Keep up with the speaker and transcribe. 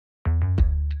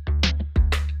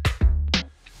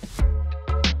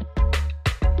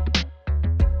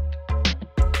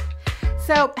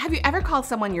So, have you ever called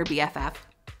someone your BFF?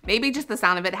 Maybe just the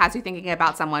sound of it has you thinking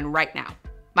about someone right now.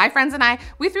 My friends and I,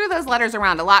 we threw those letters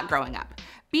around a lot growing up.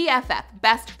 BFF,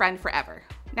 best friend forever.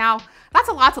 Now, that's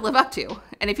a lot to live up to.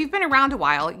 And if you've been around a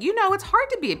while, you know it's hard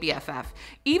to be a BFF,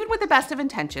 even with the best of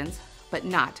intentions, but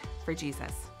not for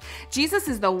Jesus. Jesus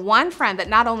is the one friend that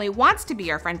not only wants to be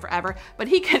our friend forever, but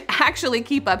he can actually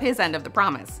keep up his end of the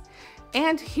promise.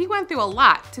 And he went through a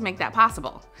lot to make that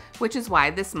possible, which is why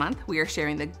this month we are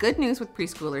sharing the good news with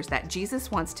preschoolers that Jesus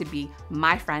wants to be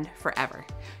my friend forever.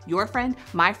 Your friend,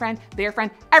 my friend, their friend,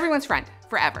 everyone's friend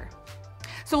forever.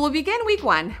 So we'll begin week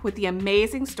 1 with the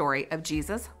amazing story of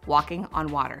Jesus walking on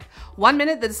water. One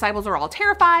minute the disciples are all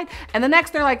terrified, and the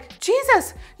next they're like,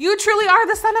 Jesus, you truly are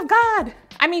the Son of God.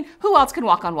 I mean, who else can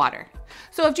walk on water?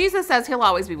 So if Jesus says he'll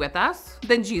always be with us,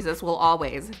 then Jesus will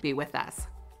always be with us.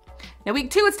 Now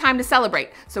week 2, it's time to celebrate.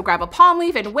 So grab a palm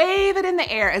leaf and wave it in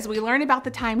the air as we learn about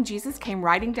the time Jesus came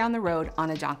riding down the road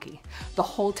on a donkey. The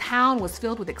whole town was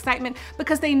filled with excitement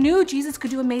because they knew Jesus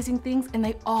could do amazing things and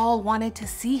they all wanted to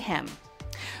see him.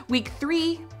 Week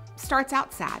 3 starts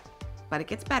out sad, but it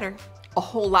gets better, a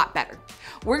whole lot better.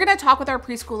 We're gonna talk with our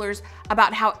preschoolers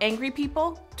about how angry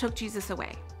people took Jesus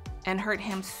away and hurt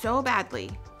him so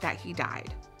badly that he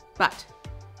died. But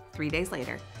 3 days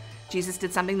later, Jesus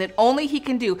did something that only he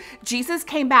can do. Jesus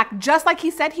came back just like he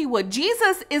said he would.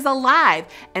 Jesus is alive,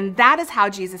 and that is how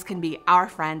Jesus can be our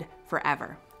friend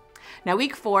forever. Now,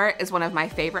 week 4 is one of my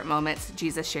favorite moments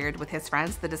Jesus shared with his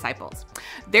friends, the disciples.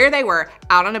 There they were,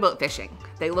 out on a boat fishing.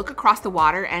 They look across the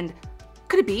water and,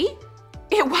 could it be?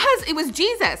 It was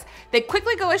Jesus. They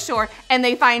quickly go ashore and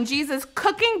they find Jesus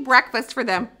cooking breakfast for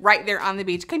them right there on the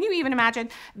beach. Can you even imagine?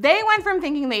 They went from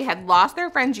thinking they had lost their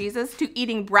friend Jesus to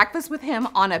eating breakfast with him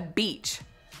on a beach.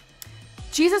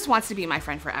 Jesus wants to be my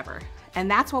friend forever, and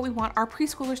that's what we want our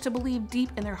preschoolers to believe deep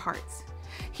in their hearts.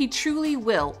 He truly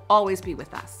will always be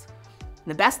with us.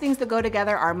 The best things that go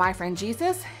together are my friend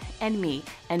Jesus and me,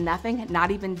 and nothing, not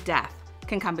even death,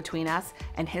 can come between us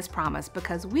and his promise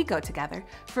because we go together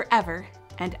forever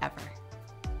and ever.